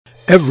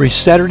Every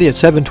Saturday at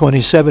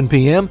 7:27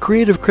 p.m.,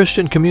 creative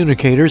Christian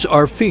communicators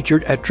are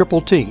featured at Triple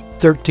T,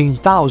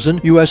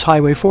 13,000 U.S.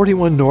 Highway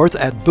 41 North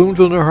at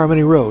Boonville New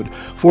Harmony Road,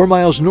 4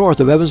 miles north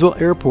of Evansville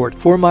Airport,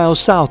 4 miles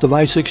south of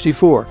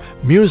I-64.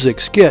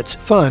 Music, skits,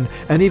 fun,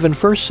 and even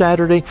first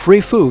Saturday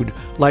free food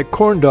like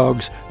corn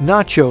dogs,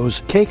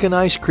 nachos, cake and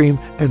ice cream,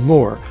 and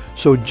more.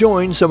 So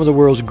join some of the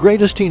world's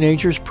greatest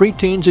teenagers,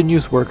 preteens, and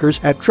youth workers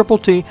at Triple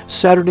T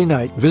Saturday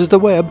night. Visit the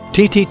web,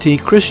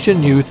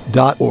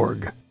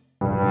 tttchristianyouth.org.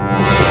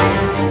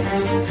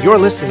 You're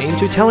listening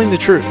to Telling the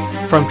Truth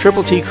from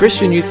Triple T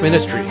Christian Youth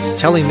Ministries,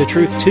 telling the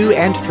truth to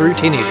and through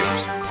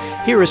teenagers.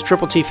 Here is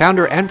Triple T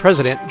founder and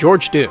president,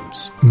 George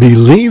Dooms.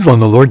 Believe on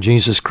the Lord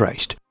Jesus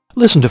Christ.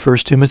 Listen to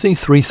 1 Timothy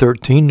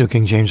 3:13, New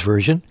King James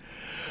Version.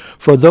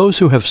 For those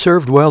who have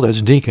served well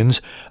as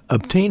deacons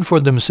obtain for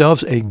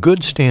themselves a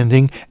good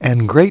standing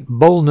and great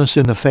boldness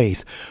in the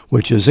faith,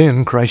 which is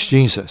in Christ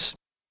Jesus.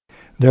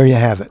 There you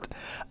have it.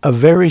 A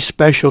very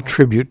special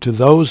tribute to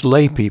those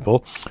lay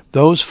people,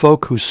 those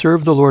folk who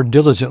serve the Lord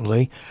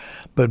diligently,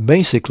 but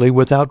basically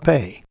without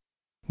pay.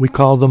 We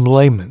call them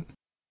laymen,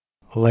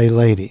 lay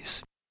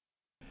ladies.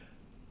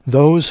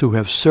 Those who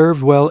have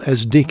served well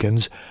as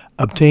deacons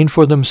obtain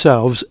for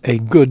themselves a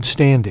good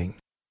standing.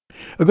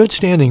 A good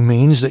standing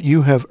means that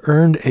you have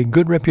earned a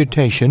good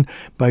reputation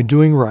by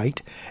doing right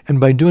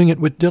and by doing it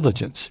with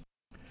diligence.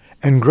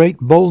 And great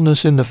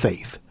boldness in the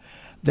faith.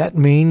 That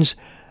means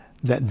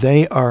that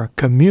they are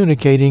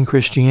communicating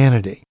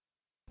Christianity.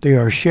 They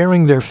are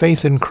sharing their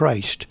faith in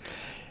Christ.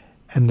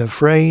 And the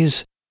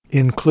phrase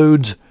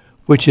includes,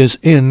 which is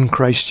in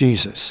Christ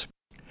Jesus.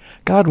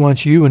 God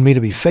wants you and me to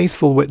be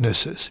faithful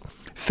witnesses,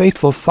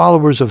 faithful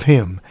followers of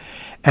Him,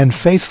 and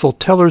faithful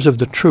tellers of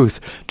the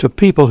truth to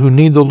people who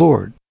need the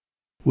Lord.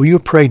 Will you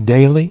pray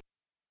daily?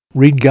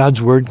 Read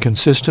God's Word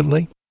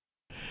consistently?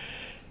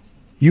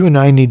 You and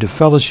I need to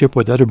fellowship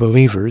with other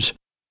believers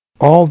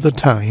all the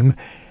time,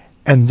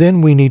 and then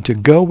we need to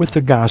go with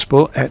the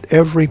gospel at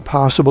every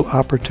possible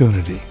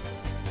opportunity.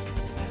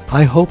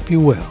 I hope you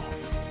will.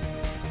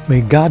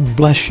 May God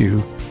bless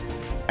you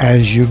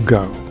as you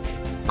go.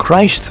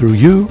 Christ through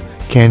you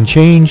can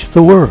change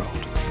the world.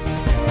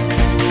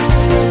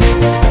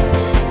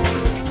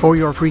 For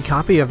your free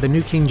copy of the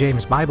New King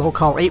James Bible,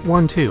 call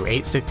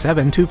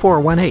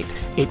 812-867-2418,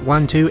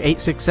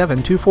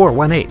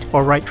 812-867-2418,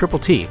 or write Triple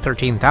T,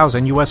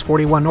 13,000 U.S.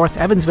 41 North,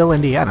 Evansville,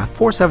 Indiana,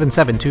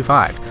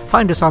 47725.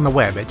 Find us on the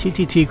web at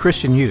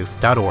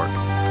tttchristianyouth.org.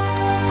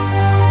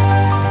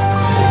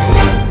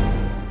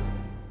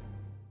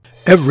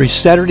 Every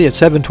Saturday at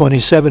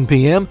 7:27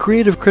 p.m.,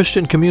 creative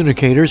Christian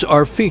communicators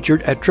are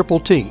featured at Triple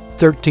T,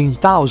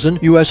 13,000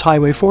 U.S.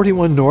 Highway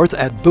 41 North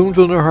at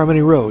Boonville New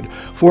Harmony Road,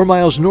 4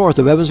 miles north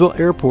of Evansville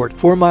Airport,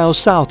 4 miles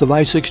south of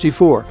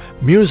I-64.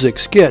 Music,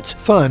 skits,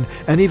 fun,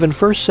 and even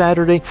first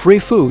Saturday free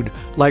food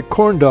like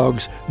corn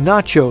dogs,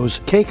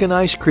 nachos, cake and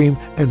ice cream,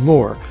 and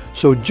more.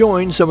 So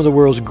join some of the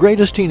world's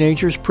greatest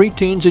teenagers,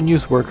 preteens, and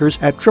youth workers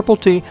at Triple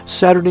T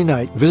Saturday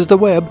night. Visit the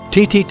web,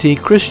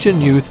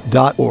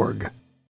 tttchristianyouth.org.